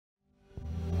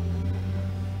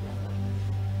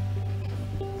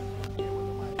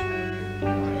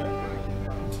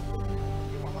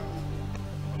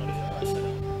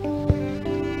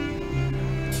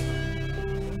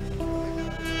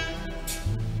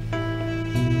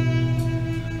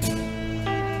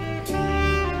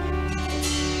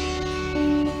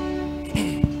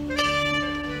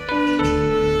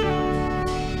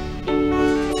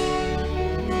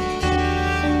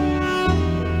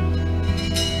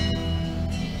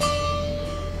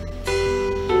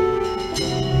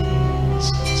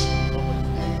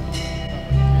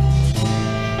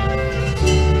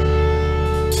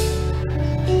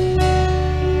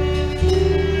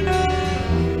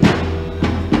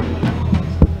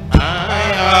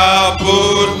have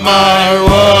put my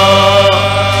word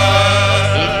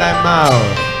in thy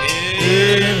mouth.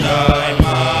 In thy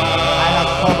mouth. I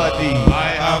have covered thee. I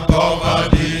have covered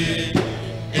thee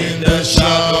in the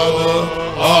shadow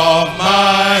of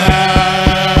my hand.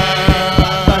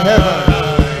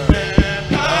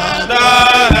 The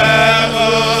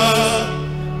heaven.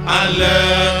 And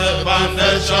let the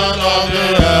foundation of the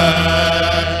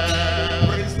earth.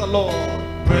 Praise the Lord.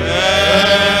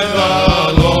 Praise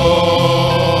the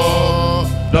Lord,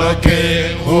 the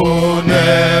King who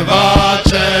never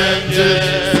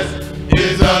changes,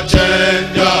 is a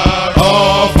changer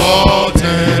of all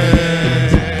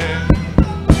things.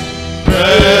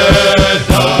 Praise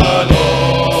the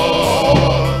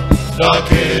Lord, the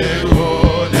King who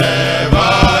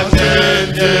never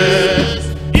changes,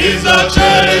 is a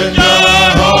changer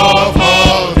of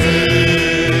all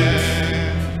things.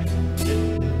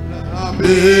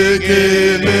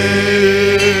 Beginning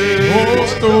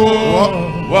was the all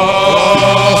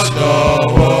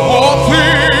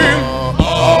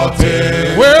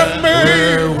things were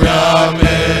made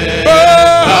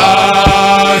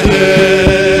by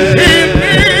Him.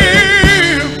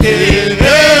 In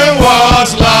Him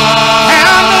was life,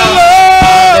 and the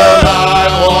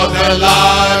light was the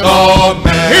light of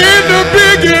man. In the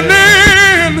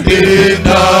beginning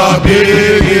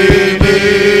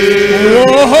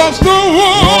was the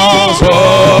all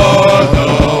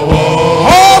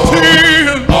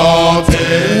things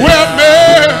were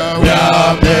made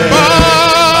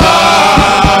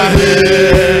by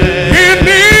Him. In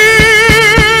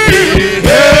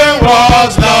Him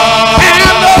was life,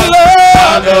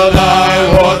 and the light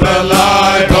was the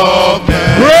light of man.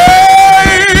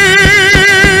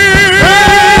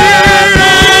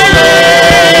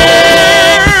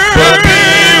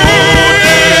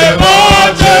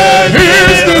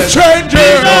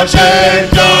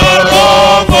 Changer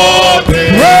of all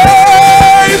things.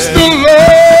 Praise the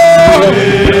Lord.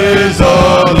 Praise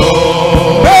the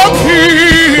Lord. The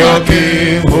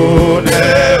King who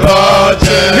never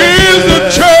changes. He's the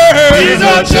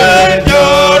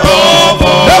changer of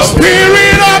all. The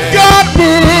Spirit of God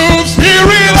moves.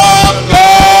 Spirit of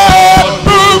God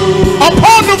moves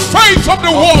upon the face of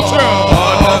the water.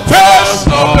 On the face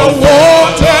of the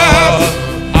water.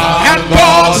 And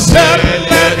God said,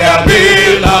 let there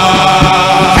be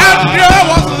light. And there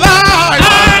was light.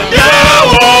 And there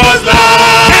was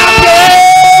light. And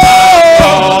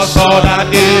God saw that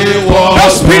it was the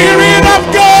Spirit of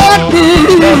God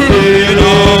moved. The Spirit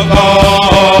of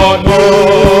God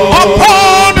moved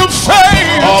upon the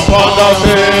face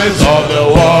of the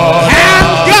water. And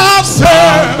God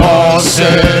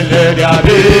said, let there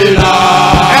be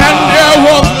light. And there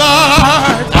was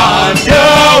light. And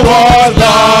there was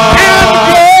light.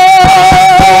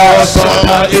 So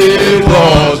that it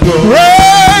was good.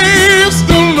 Praise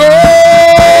the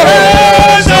Lord.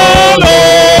 Praise the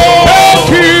Lord.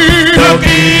 The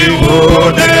King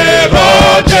who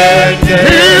never changes.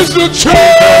 He's the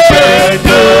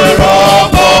changer of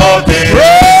all things.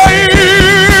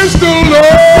 Praise the Lord.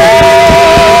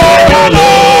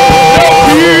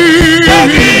 The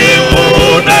King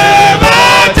who never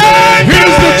changes.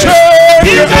 He's the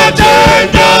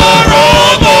changer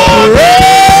of all things.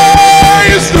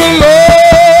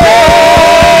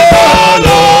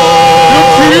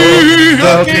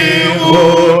 The King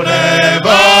who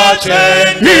never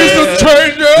changes.